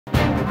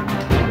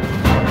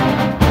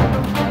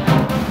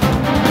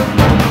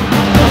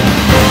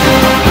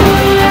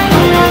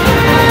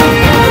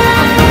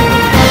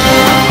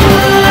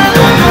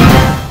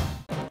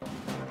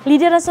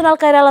Líder nasional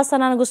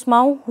Rala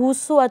Gusmão,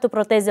 husu atau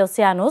proteje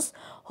Oceanos,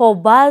 ho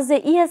baze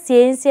e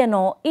siénsia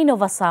no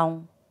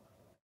inovasaun.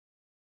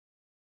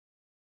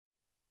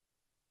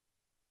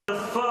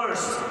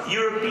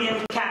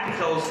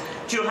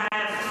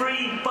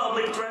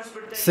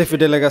 Chefe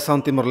de delegação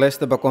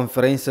Timor-Leste da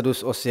Conferência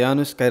dos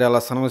Oceanos, Rala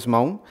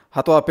Gusmão,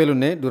 hatou apelo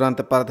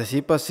durante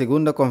participa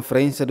segunda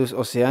Conferência dos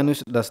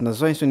Oceanos das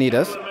Nações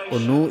Unidas,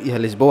 ONU e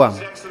Lisboa.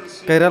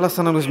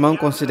 Rala Gusmão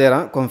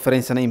considera a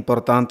conferência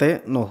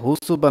importante no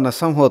husu da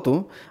nasaun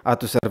hotu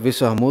atu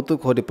serviço mútuo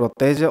que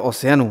proteje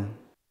Oceano.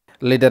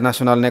 Líder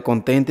nacional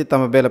contente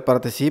também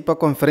participa da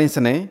conferência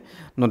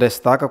no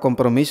destaca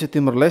compromisso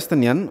Timor-Leste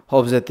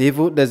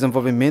objetivo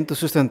desenvolvimento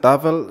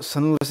sustentável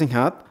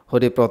sanulasinhat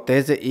que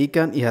protege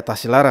ikan e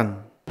hatasilaran.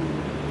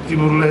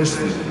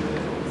 Timor-Leste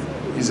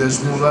is a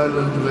small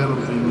island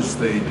developing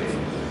state.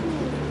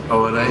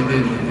 Our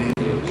identity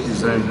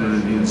is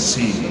anchored in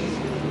sea.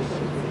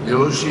 The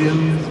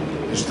ocean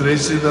is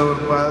traced our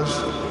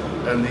past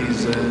and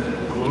is a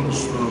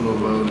cornerstone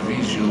of our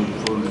vision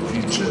for the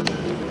future.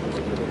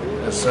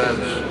 As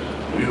such,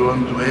 we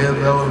want to add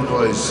our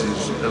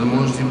voices and,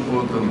 most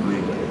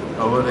importantly,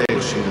 our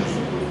actions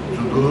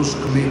to those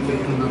committed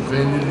to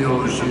defending the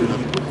ocean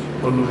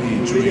on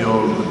which we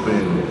all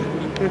depend.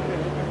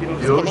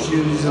 The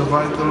ocean is a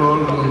vital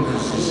organ of the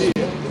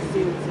society,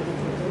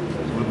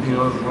 putting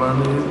our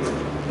planet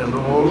and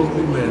all of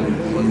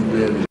humanity in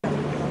peril.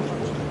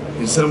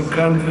 In some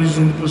countries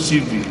in the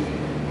Pacific,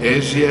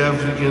 Asia,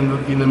 Africa and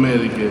Latin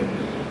America,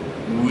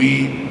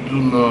 we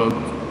do not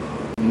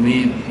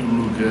need to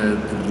look at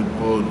the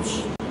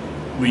reports.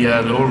 We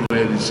are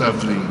already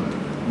suffering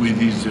with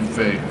these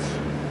effects.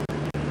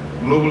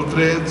 Global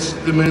threats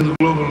demand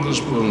global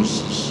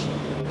responses.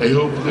 I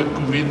hope the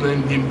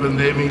COVID-19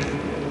 pandemic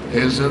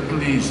has at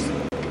least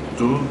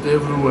taught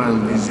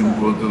everyone this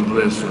important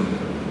lesson.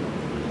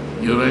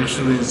 Your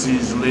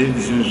Excellencies,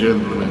 ladies and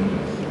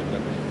gentlemen,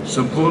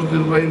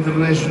 supported by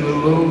international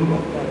law,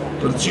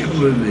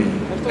 particularly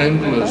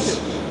UNCLOS,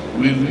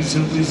 we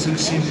recently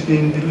succeeded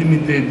in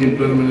delimiting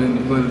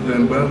permanent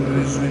maritime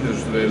boundaries with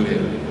Australia.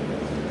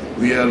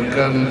 We are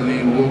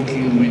currently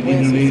working with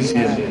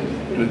Indonesia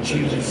to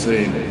achieve the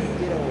same.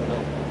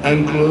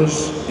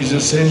 UNCLOS is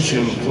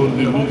essential for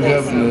the good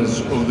governance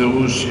of the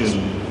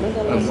ocean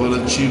and for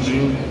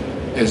achieving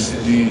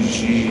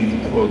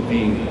SDG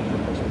 14.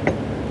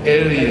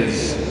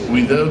 Areas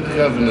without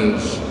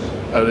governance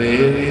are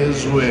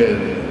areas where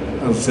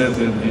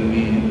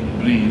uncertainty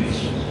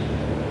breeds.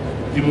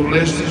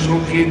 Timor-Leste is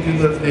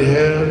located at the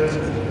heart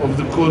of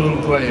the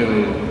Coral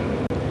Triangle.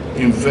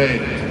 In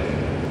fact,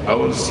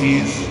 our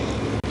seas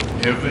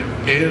have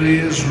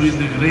areas with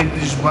the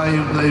greatest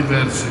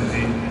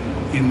biodiversity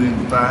in the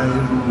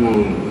entire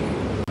world.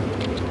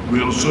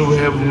 We also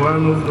have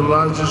one of the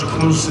largest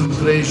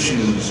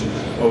concentrations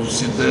of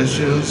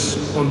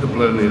cetaceans on the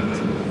planet,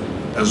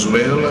 as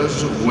well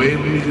as whale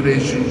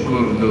migration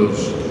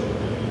corridors,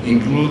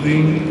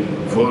 including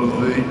for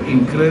the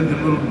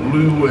incredible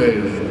blue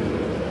whale,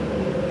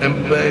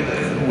 humpback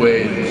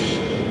whales,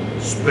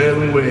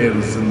 sperm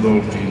whales and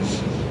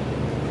dolphins.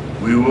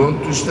 We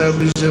want to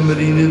establish a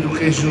marine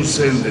education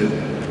center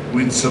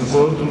with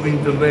support of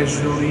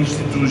international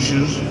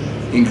institutions,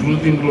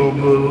 including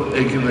global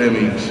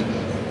academics.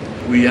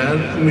 We are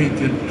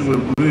committed to a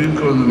blue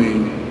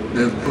economy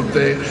that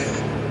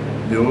protects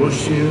the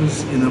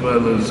oceans in a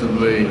balanced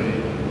way.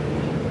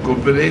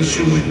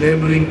 Cooperation with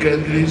neighboring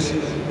countries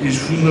is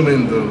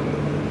fundamental,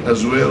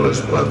 as well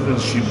as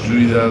partnerships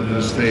with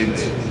other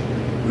states.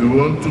 We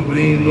want to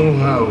bring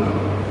know-how,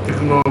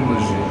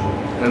 technology,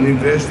 and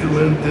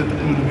investment that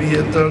could be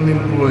a turning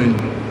point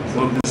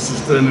for the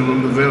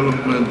sustainable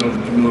development of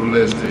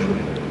Timor-Leste.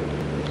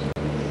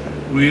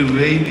 We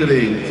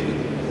reiterate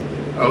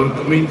our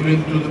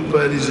commitment to the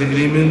Paris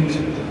Agreement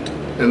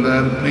and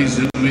are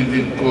pleased with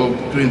the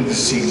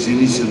COP26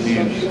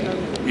 initiatives,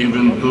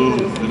 even though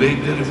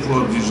greater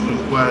effort is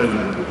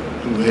required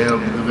to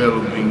help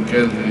developing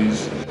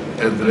countries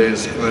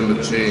address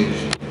climate change.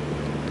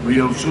 We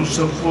also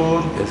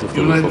support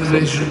United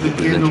Nations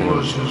Decade of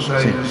Ocean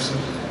Science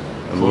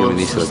for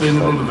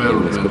Sustainable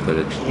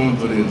Development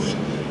Conference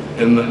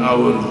and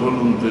our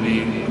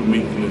voluntary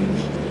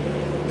commitments.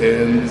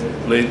 And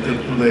later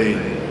today,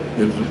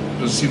 the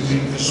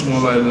Pacific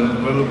Small Island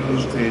Development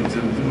States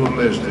and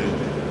Timor-Leste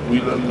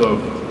will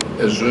adopt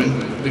a joint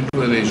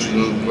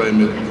declaration on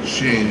climate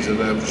change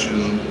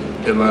adaptation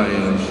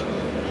alliance.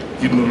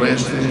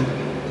 Timor-Leste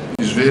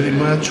is very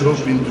much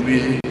hoping to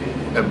be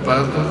a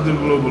part of the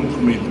global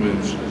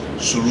commitments,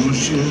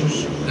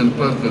 solutions and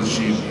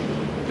partnership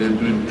that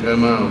will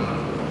come out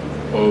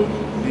of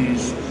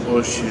this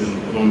Ocean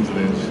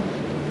Conference.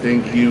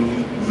 Thank you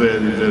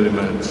very, very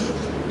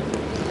much.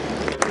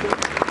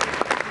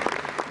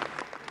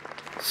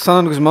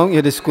 Gusmão e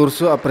o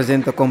discurso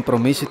apresenta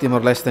compromisso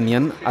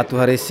timor-lesteniano a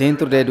atuar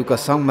Centro de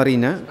Educação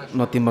Marina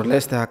no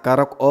Timor-Leste a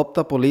cargo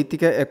opta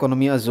política e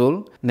economia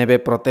azul, nebe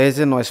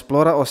protege no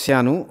explora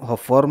oceano de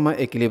forma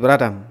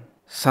equilibrada.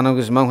 Sana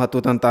Gusmão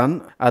hatu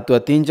tantan, atu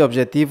atinge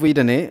objetivo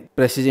idane,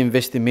 precisa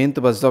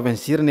investimento para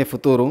vencer no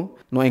futuro,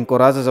 no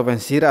encoraja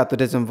vencer a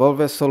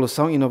desenvolver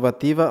solução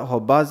inovativa com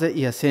base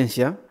e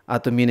siénsia,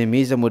 atu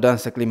minimiza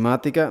mudança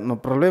climática, no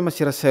problema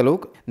sira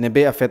seluk,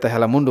 nebe afeta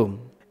o mundo.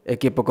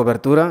 Equipo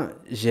cobertura,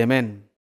 Gemen.